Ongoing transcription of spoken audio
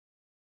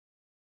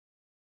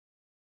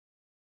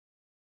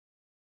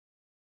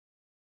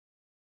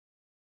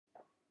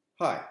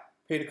Hi,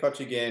 Peter Koch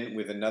again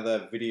with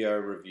another video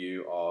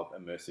review of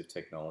immersive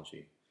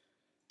technology.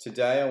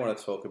 Today I want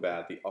to talk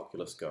about the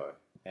Oculus Go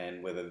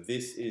and whether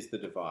this is the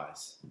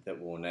device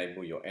that will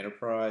enable your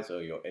enterprise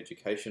or your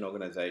education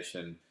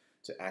organization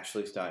to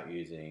actually start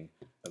using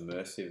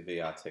immersive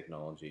VR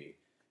technology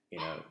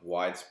in a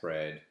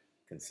widespread,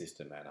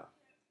 consistent manner.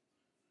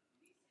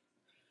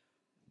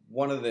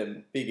 One of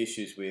the big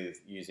issues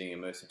with using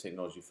immersive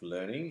technology for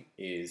learning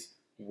is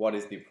what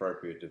is the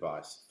appropriate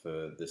device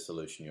for the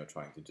solution you're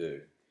trying to do.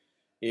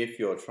 If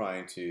you're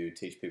trying to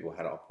teach people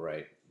how to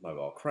operate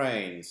mobile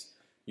cranes,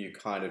 you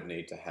kind of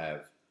need to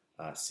have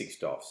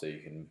 6DoF, so you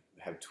can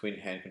have twin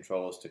hand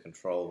controllers to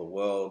control the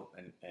world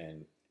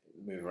and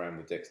move around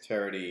with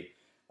dexterity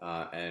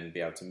and be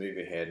able to move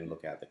your head and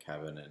look out the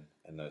cabin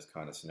and those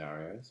kind of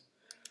scenarios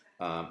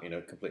in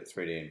a complete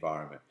 3D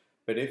environment.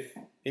 But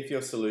if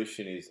your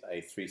solution is a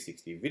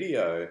 360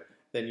 video,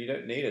 then you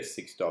don't need a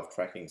 6DoF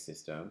tracking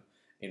system.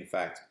 In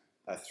fact,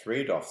 a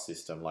 3DoF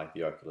system like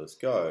the Oculus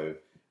Go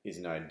is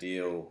an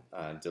ideal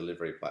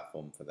delivery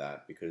platform for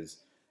that, because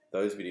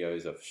those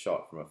videos are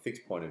shot from a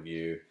fixed point of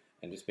view,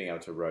 and just being able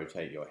to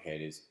rotate your head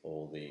is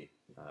all the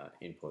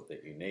input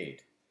that you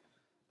need.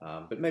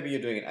 But maybe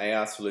you're doing an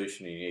AR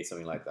solution and you need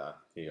something like the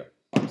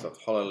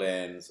Microsoft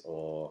HoloLens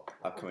or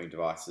upcoming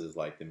devices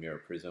like the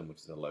Mirror Prism,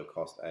 which is a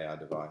low-cost AR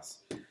device.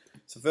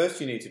 So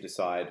first you need to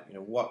decide,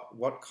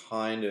 what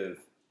kind of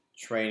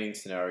training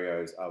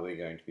scenarios are we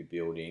going to be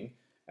building,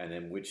 and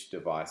then which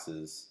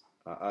devices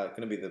are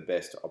going to be the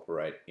best to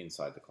operate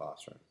inside the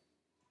classroom.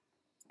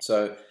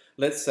 So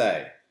let's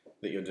say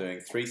that you're doing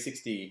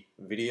 360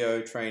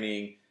 video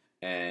training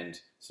and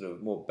sort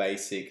of more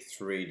basic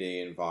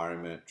 3D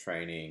environment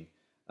training,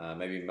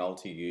 maybe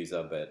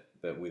multi-user,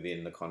 but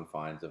within the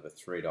confines of a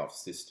 3DoF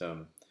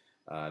system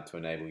to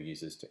enable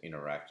users to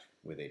interact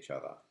with each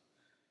other.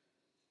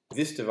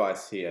 This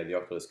device here, the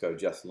Oculus Go,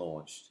 just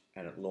launched,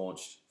 and it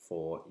launched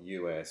for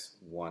US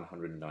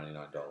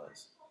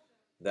 $199.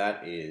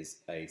 That is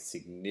a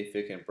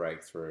significant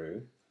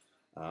breakthrough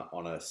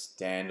on a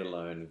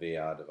standalone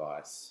VR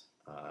device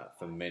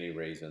for many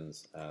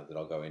reasons that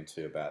I'll go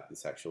into about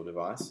this actual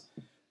device.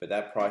 But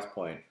that price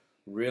point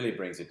really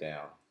brings it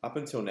down. Up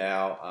until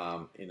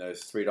now, in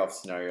those 3DoF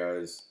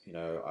scenarios,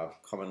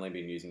 I've commonly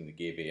been using the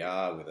Gear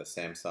VR with a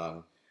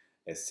Samsung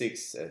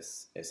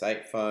S6,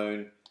 S8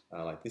 phone,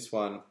 like this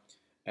one.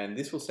 And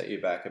this will set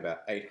you back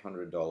about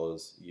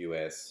 $800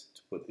 US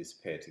to put this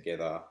pair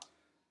together.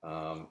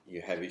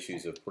 You have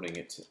issues of putting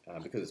it,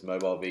 because it's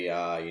mobile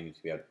VR, you need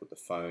to be able to put the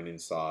phone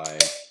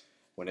inside.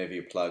 Whenever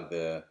you plug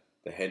the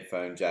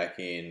headphone jack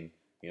in,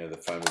 the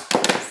phone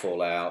will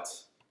fall out.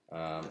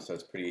 So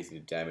it's pretty easy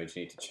to damage.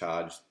 You need to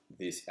charge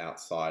this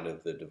outside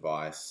of the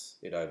device.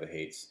 It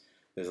overheats.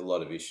 There's a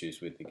lot of issues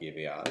with the Gear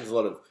VR. There's a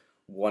lot of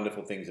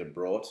wonderful things that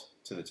brought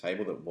to the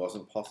table that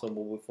wasn't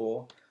possible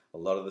before. A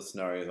lot of the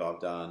scenarios I've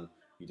done,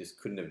 you just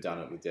couldn't have done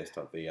it with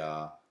desktop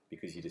VR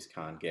because you just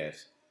can't get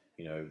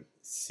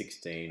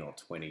 16 or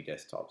 20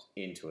 desktops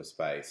into a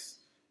space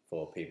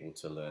for people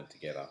to learn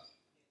together.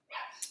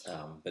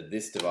 But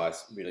this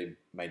device really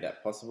made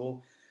that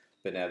possible.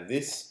 But now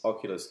this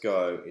Oculus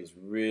Go is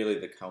really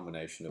the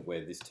culmination of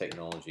where this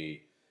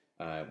technology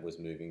was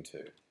moving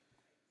to.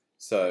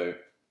 So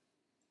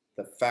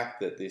the fact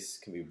that this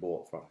can be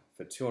bought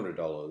for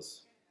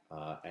 $200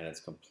 and it's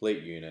a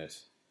complete unit,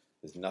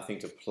 there's nothing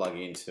to plug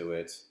into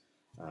it,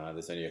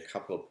 there's only a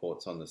couple of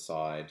ports on the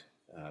side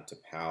to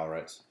power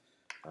it,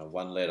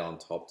 one LED on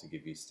top to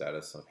give you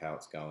status of how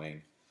it's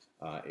going.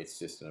 It's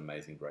just an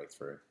amazing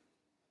breakthrough.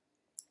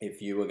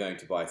 If you were going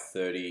to buy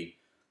 30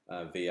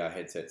 VR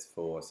headsets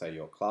for, say,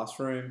 your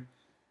classroom,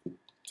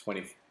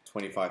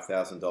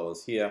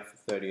 $25,000 here for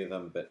 30 of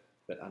them, but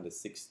under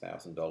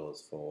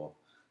 $6,000 for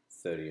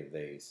 30 of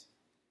these.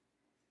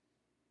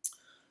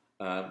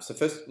 So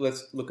first,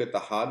 let's look at the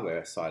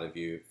hardware side of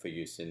you for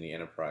use in the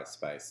enterprise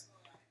space.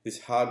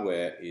 This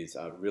hardware is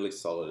really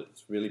solid.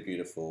 It's really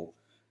beautiful.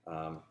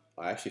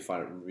 I actually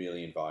find it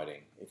really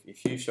inviting.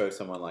 If you show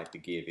someone like the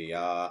Gear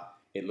VR,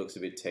 it looks a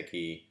bit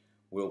techy.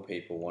 Will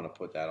people want to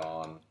put that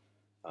on?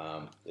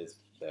 There's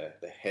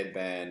the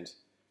headband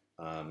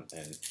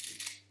and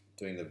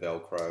doing the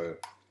Velcro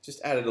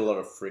just added a lot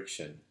of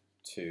friction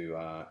to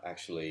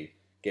actually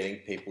getting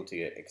people to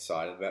get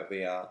excited about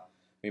VR.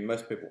 I mean,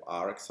 most people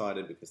are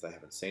excited because they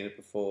haven't seen it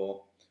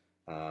before,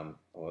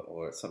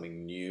 or it's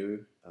something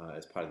new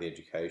as part of the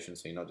education,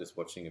 so you're not just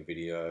watching a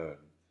video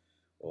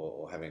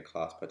or having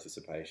class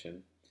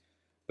participation.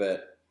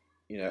 But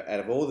out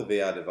of all the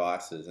VR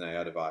devices and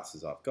AR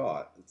devices I've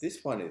got,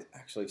 this one is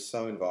actually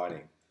so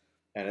inviting,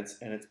 and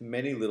it's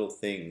many little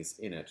things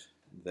in it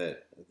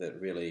that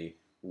really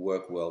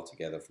work well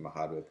together from a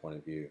hardware point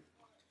of view.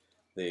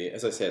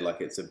 As I said,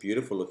 it's a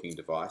beautiful looking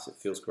device. It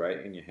feels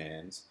great in your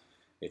hands.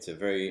 It's a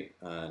very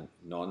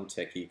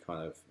non-techy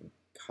kind of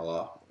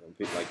color, a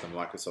bit like the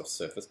Microsoft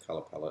Surface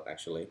color palette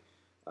actually.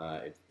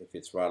 It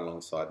fits right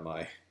alongside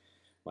my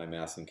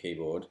mouse and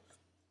keyboard.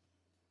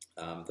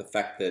 The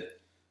fact that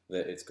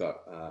it's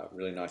got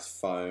really nice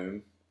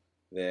foam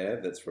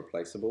there that's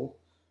replaceable.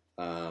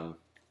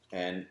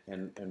 and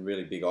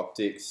really big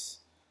optics.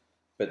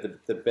 But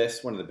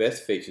one of the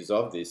best features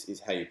of this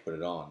is how you put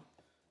it on.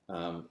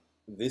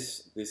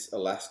 This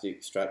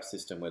elastic strap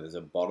system where there's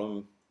a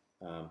bottom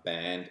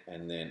band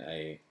and then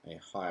a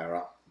higher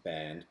up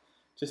band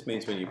just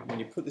means when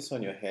you put this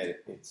on your head,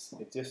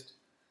 it just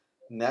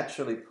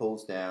naturally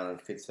pulls down and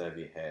fits over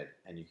your head,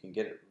 and you can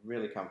get it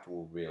really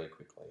comfortable really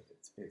quickly.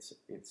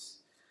 It's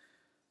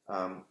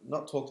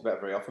not talked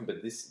about very often,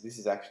 but this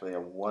is actually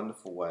a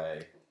wonderful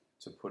way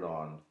to put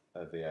on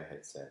a VR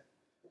headset.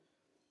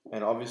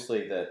 And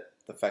obviously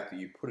the fact that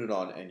you put it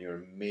on and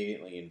you're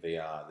immediately in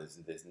VR,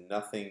 there's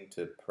nothing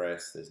to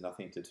press, there's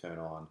nothing to turn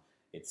on.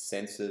 It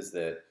senses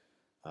that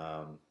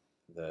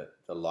the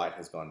light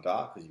has gone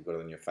dark because you've got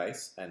it on your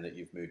face and that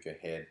you've moved your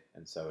head,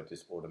 and so it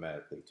just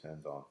automatically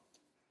turns on.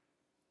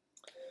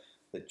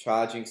 The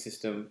charging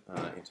system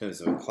in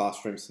terms of a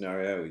classroom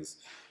scenario is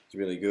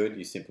really good.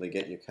 You simply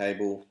get your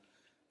cable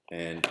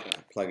and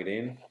plug it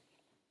in.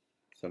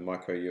 So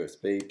micro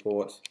USB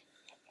port.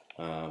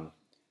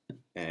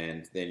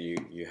 And then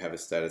you have a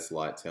status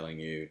light telling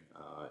you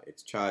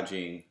it's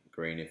charging,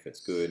 green if it's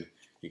good.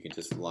 You can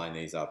just line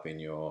these up in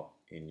your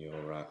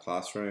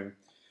classroom.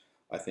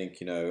 I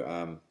think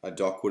a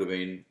dock would have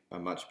been a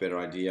much better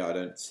idea. I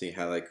don't see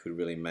how they could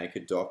really make a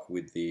dock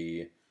with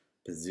the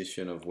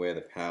position of where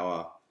the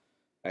power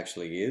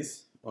actually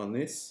is on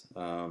this.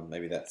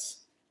 Maybe that's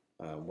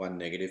one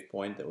negative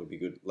point that would be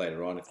good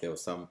later on if there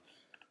was some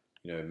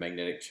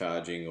magnetic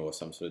charging or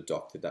some sort of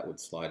dock that would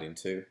slide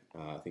into.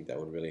 I think that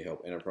would really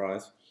help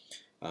enterprise.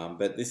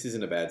 But this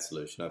isn't a bad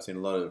solution. I've seen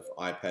a lot of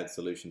iPad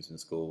solutions in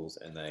schools,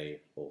 and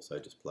they also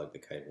just plug the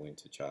cable in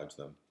to charge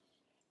them.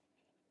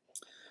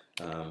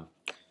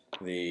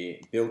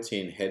 The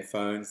built-in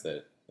headphones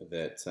that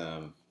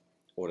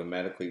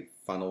automatically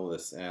funnel the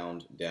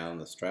sound down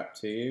the strap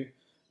to you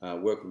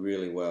work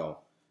really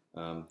well.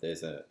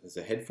 There's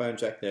a headphone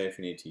jack there if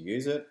you need to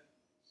use it.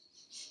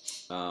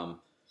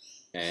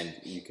 And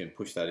you can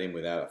push that in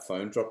without a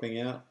phone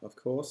dropping out, of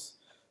course.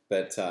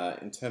 But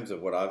in terms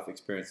of what I've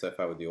experienced so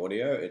far with the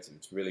audio, it's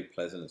really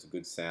pleasant. It's a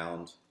good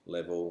sound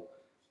level,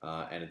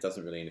 and it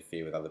doesn't really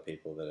interfere with other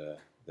people that are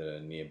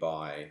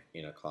nearby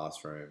in a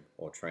classroom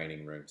or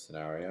training room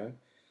scenario.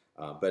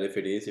 But if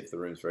the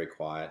room's very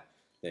quiet,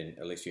 then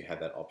at least you have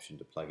that option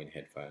to plug in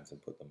headphones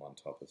and put them on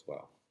top as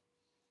well.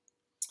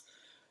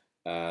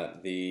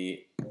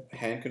 The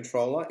hand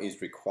controller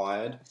is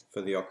required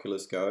for the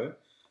Oculus Go.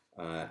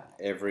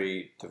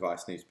 Every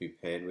device needs to be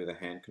paired with a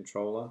hand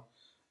controller.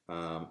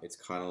 It's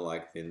kind of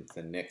like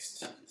the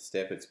next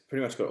step. It's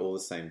pretty much got all the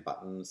same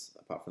buttons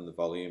apart from the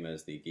volume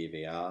as the Gear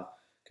VR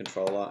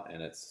controller,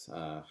 and it's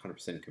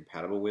 100%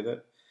 compatible with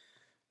it.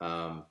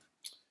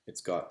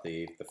 It's got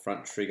the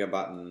front trigger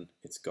button,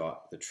 it's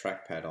got the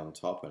trackpad on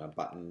top and a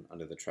button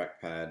under the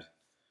trackpad,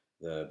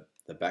 the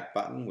back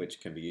button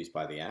which can be used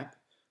by the app.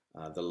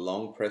 The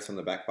long press on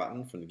the back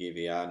button from the Gear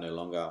VR no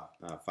longer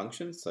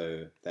functions,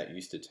 so that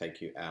used to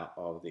take you out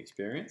of the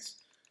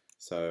experience.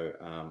 So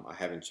I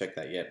haven't checked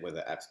that yet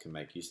whether apps can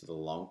make use of the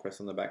long press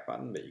on the back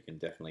button, but you can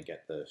definitely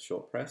get the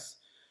short press.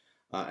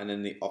 And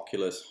then the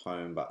Oculus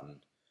home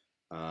button.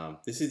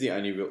 This is the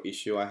only real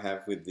issue I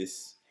have with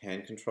this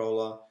hand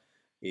controller,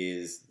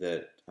 is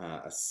that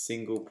a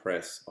single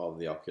press of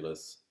the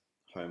Oculus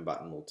home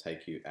button will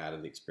take you out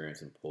of the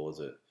experience and pause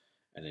it,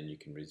 and then you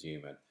can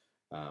resume it.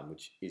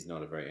 Which is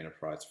not a very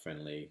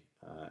enterprise-friendly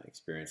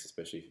experience,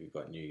 especially if you've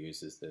got new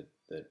users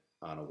that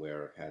aren't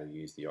aware of how to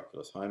use the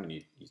Oculus Home, and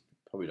you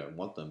probably don't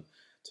want them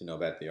to know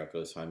about the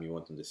Oculus Home. You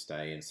want them to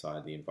stay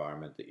inside the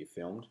environment that you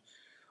filmed.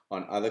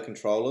 On other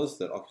controllers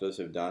that Oculus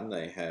have done,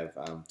 they have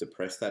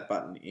depressed that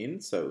button in,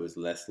 so it was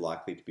less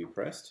likely to be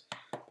pressed.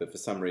 But for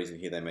some reason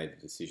here, they made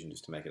the decision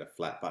just to make it a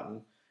flat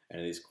button,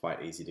 and it is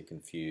quite easy to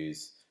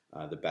confuse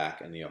the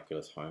back and the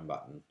Oculus Home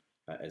button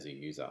as a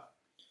user.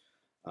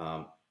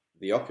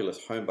 The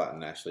Oculus Home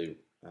button actually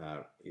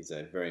is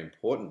a very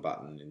important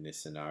button in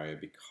this scenario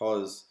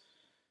because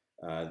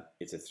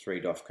it's a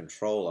 3DoF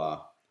controller.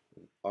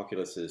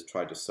 Oculus has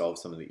tried to solve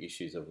some of the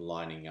issues of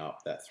lining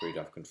up that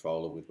 3DoF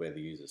controller with where the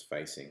user's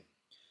facing.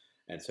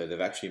 And so they've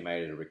actually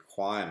made it a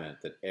requirement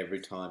that every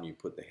time you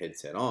put the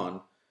headset on,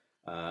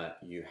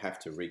 you have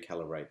to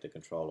recalibrate the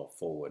controller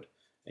forward.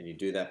 And you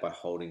do that by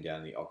holding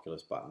down the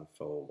Oculus button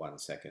for 1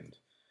 second.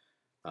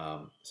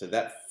 So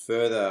that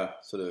further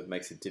sort of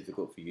makes it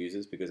difficult for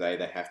users because they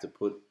have to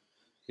put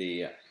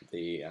they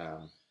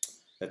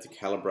have to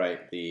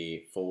calibrate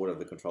the forward of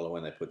the controller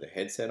when they put the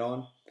headset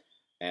on,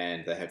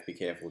 and they have to be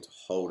careful to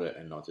hold it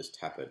and not just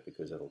tap it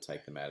because it'll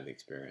take them out of the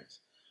experience.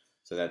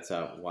 So that's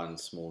one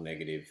small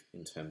negative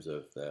in terms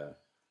of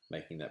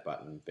making that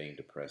button being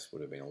depressed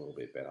would have been a little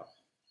bit better.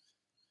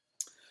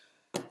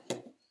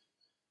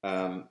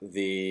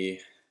 The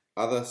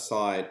other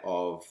side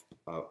of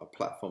a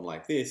platform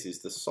like this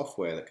is the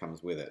software that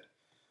comes with it.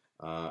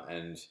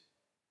 And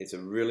it's a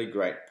really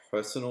great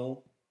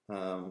personal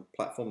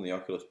platform, the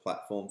Oculus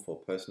platform for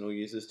personal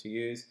users to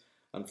use.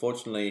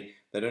 Unfortunately,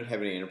 they don't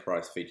have any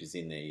enterprise features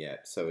in there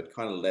yet, so it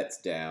kind of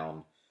lets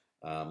down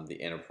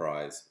the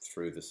enterprise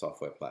through the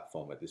software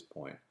platform at this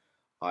point.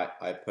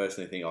 I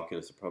personally think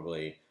Oculus are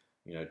probably,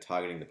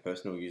 targeting the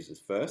personal users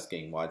first,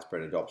 getting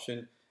widespread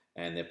adoption,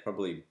 and they're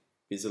probably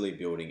busily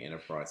building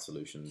enterprise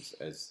solutions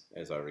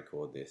as I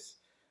record this.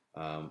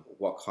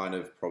 What kind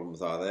of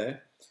problems are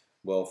there?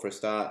 Well, for a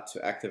start,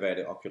 to activate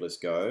an Oculus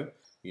Go,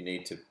 you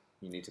need to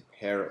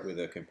pair it with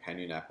a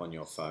companion app on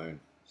your phone,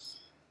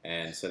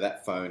 and so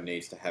that phone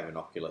needs to have an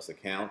Oculus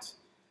account,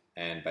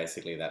 and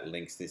basically that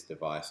links this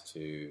device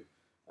to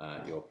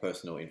your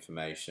personal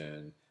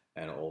information,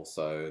 and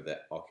also the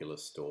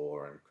Oculus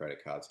Store and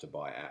credit cards to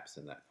buy apps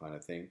and that kind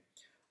of thing.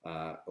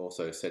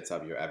 Also sets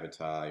up your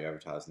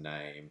avatar's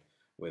name,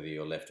 whether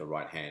you're left or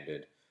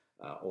right-handed.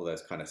 All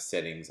those kind of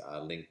settings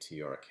are linked to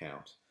your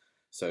account.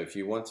 So if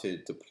you want to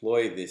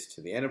deploy this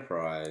to the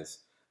enterprise,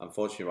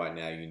 unfortunately right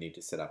now you need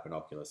to set up an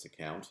Oculus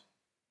account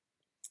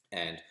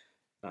and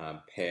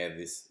pair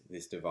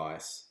this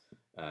device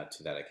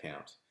to that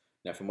account.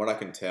 Now, from what I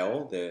can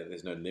tell,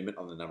 there's no limit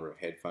on the number of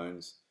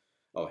headphones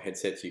or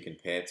headsets you can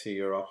pair to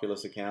your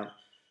Oculus account.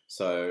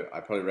 So I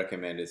probably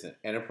recommend, as an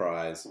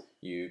enterprise,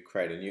 you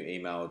create a new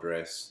email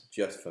address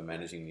just for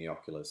managing the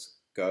Oculus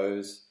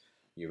Goes.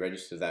 You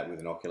register that with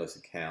an Oculus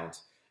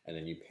account, and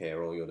then you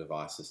pair all your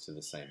devices to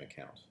the same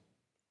account.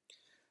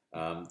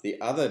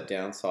 The other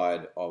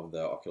downside of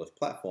the Oculus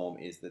platform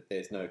is that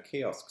there's no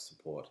kiosk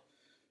support.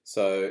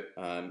 So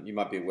you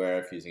might be aware,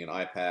 if using an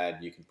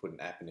iPad, you can put an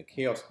app into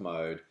kiosk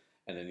mode,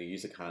 and then the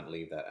user can't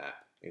leave that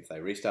app. If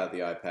they restart the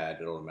iPad,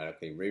 it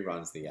automatically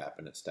reruns the app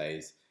and it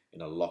stays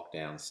in a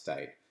lockdown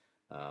state.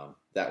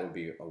 That would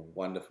be a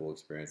wonderful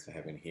experience to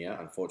have in here.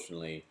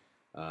 Unfortunately,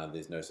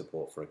 there's no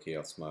support for a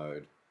kiosk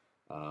mode.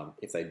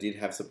 If they did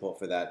have support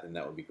for that, then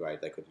that would be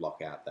great. They could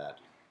lock out that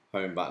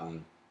home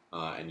button,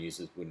 and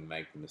users wouldn't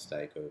make the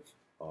mistake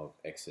of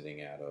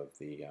exiting out of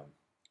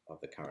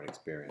the current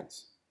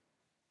experience.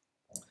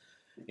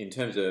 In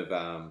terms of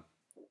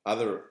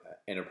other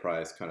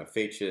enterprise kind of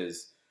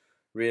features,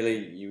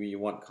 really you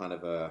want kind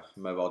of a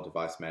mobile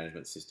device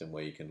management system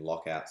where you can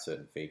lock out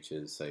certain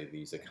features, so the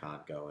user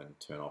can't go and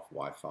turn off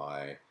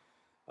Wi-Fi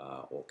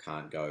or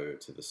can't go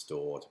to the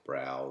store to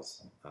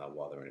browse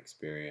while they're in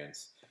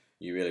experience.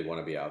 You really want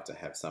to be able to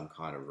have some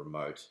kind of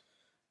remote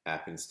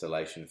app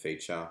installation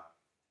feature.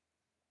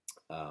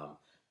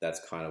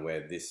 That's kind of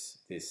where it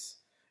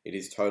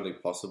is totally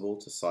possible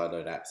to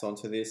sideload apps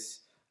onto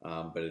this,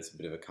 but it's a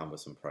bit of a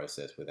cumbersome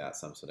process without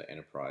some sort of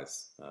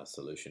enterprise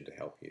solution to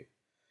help you.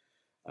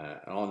 And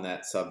on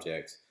that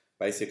subject,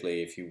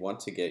 basically, if you want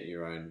to get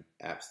your own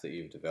apps that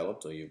you've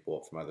developed or you've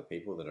bought from other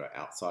people that are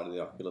outside of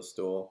the Oculus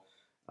Store,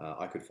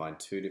 I could find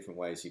two different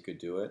ways you could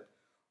do it.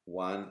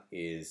 One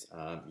is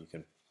you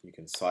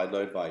can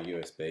sideload via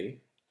USB.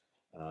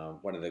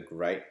 One of the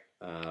great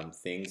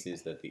things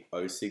is that the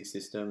OSIG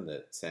system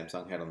that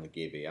Samsung had on the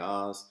Gear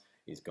VRs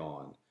is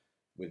gone.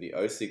 With the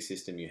OSIG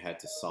system, you had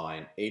to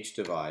sign each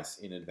device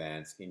in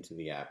advance into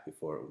the app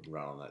before it would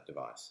run on that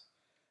device.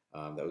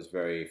 That was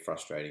very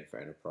frustrating for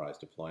enterprise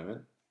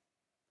deployment,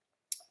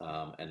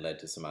 and led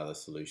to some other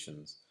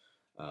solutions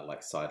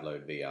like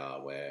Sideload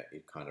VR, where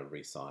it kind of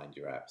re-signed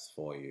your apps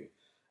for you,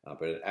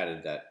 but it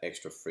added that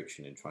extra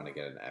friction in trying to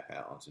get an app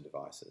out onto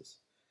devices.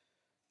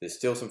 There's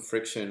still some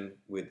friction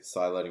with the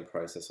sideloading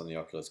process on the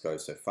Oculus Go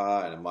so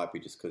far, and it might be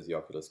just because the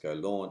Oculus Go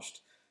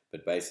launched,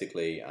 but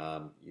basically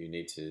you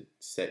need to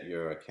set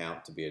your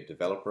account to be a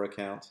developer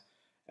account,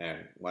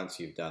 and once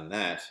you've done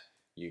that,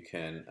 you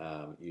can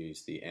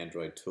use the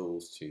Android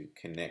tools to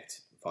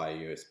connect via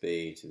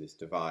USB to this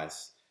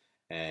device,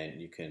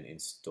 and you can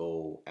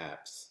install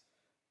apps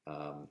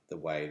the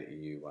way that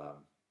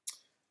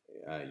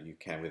you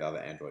can with other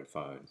Android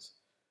phones.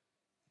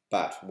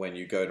 But when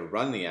you go to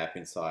run the app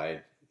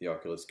inside the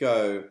Oculus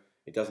Go,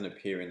 it doesn't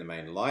appear in the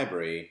main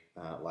library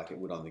like it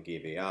would on the Gear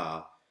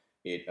VR.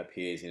 It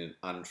appears in an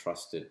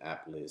untrusted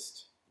app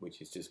list, which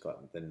has just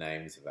got the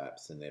names of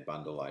apps and their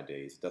bundle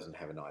IDs. It doesn't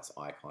have a nice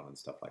icon and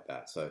stuff like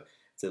that. So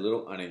it's a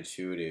little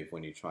unintuitive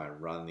when you try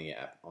and run the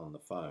app on the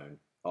phone,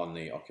 on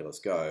the Oculus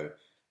Go,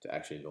 to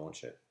actually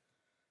launch it.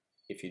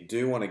 If you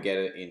do want to get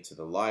it into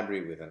the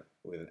library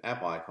with an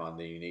app icon,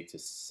 then you need to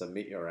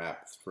submit your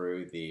app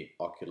through the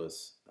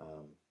Oculus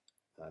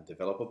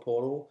developer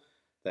portal.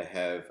 They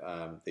have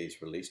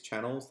these release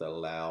channels that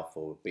allow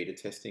for beta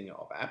testing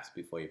of apps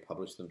before you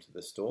publish them to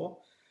the store.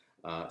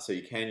 So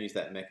you can use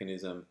that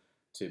mechanism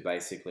to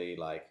basically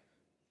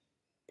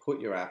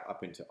put your app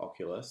up into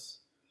Oculus,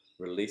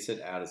 release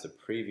it out as a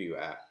preview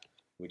app,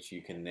 which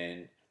you can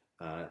then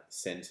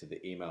send to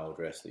the email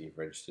address that you've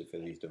registered for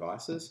these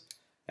devices,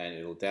 and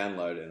it'll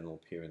download and it'll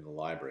appear in the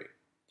library.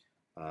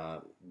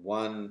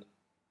 One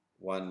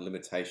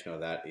limitation of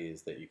that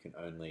is that you can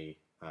only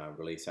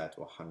release out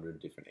to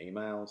 100 different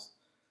emails.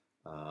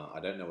 I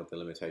don't know what the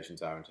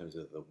limitations are in terms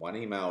of the one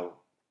email,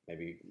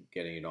 maybe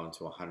getting it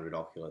onto 100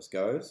 Oculus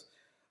Goes,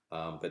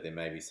 but there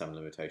may be some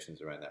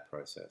limitations around that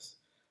process.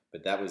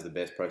 But that was the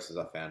best process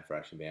I found for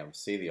actually being able to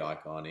see the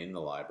icon in the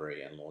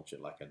library and launch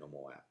it like a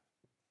normal app.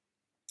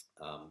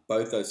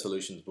 Both those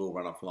solutions will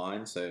run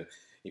offline, so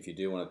if you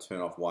do want to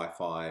turn off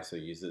Wi-Fi so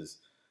users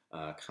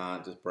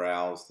can't just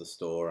browse the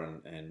store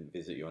and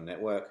visit your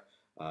network,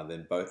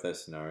 then both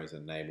those scenarios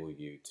enable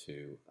you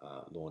to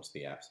launch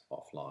the apps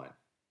offline.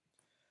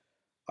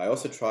 I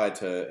also tried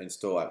to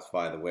install apps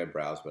via the web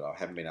browser, but I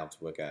haven't been able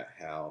to work out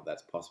how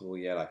that's possible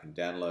yet. I can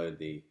download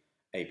the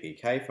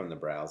APK from the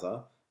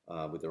browser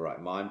with the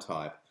right MIME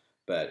type,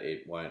 but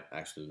it won't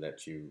actually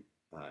let you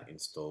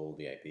install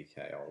the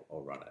APK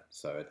or run it.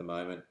 So at the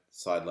moment,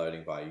 side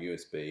loading via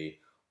USB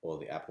or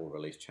the Apple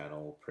release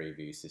channel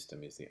preview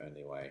system is the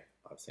only way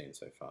I've seen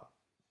so far.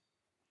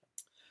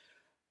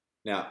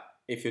 Now,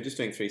 if you're just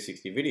doing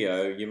 360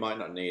 video, you might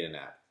not need an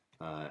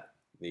app.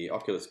 The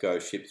Oculus Go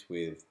ships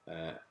with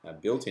a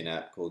built-in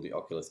app called the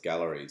Oculus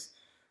Galleries,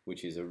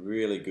 which is a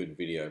really good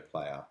video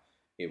player.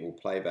 It will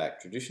play back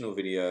traditional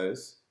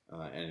videos,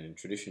 and in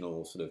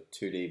traditional sort of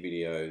 2D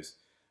videos,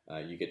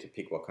 you get to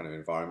pick what kind of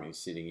environment you're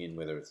sitting in,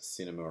 whether it's a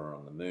cinema or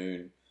on the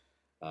moon,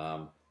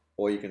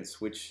 or you can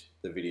switch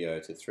the video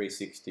to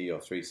 360 or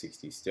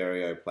 360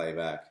 stereo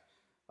playback,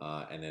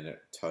 and then it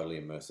totally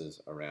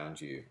immerses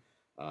around you.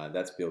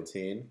 That's built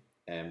in,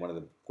 and one of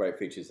the great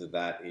features of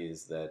that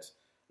is that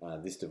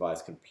this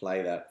device can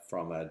play that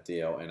from a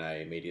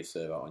DLNA media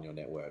server on your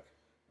network,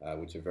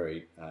 which are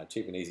very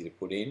cheap and easy to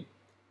put in,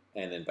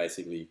 and then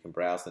basically you can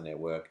browse the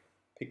network,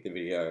 pick the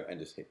video, and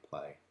just hit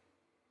play.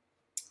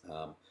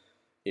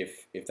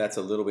 If that's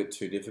a little bit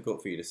too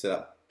difficult for you to set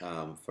up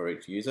for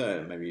each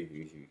user, maybe if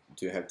you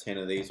do have 10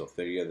 of these or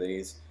 30 of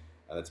these,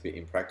 that's a bit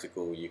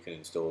impractical, you can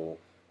install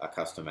a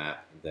custom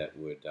app that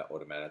would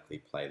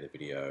automatically play the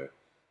video,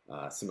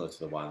 similar to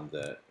the one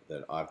that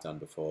I've done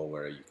before,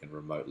 where you can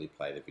remotely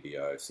play the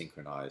video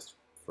synchronized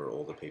for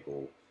all the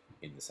people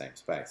in the same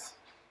space.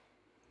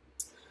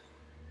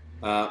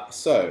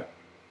 So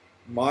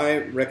my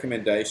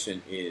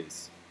recommendation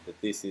is that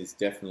this is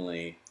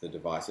definitely the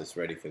device that's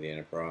ready for the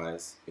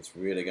enterprise. It's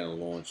really going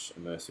to launch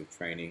immersive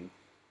training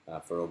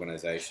for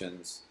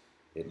organizations.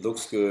 It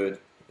looks good,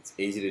 it's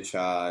easy to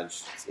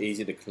charge, it's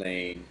easy to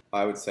clean.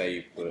 I would say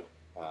you put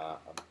a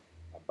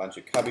bunch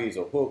of cubbies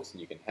or hooks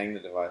and you can hang the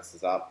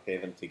devices up, pair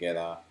them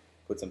together,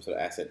 put some sort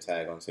of asset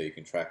tag on so you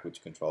can track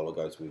which controller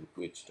goes with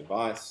which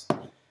device,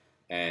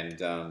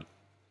 and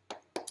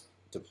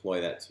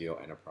deploy that to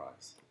your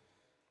enterprise.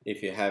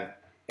 If you have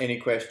any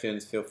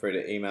questions, feel free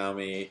to email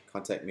me,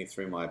 contact me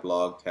through my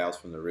blog,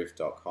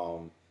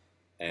 talesfromtherift.com,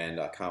 and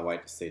I can't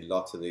wait to see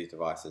lots of these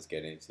devices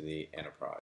get into the enterprise.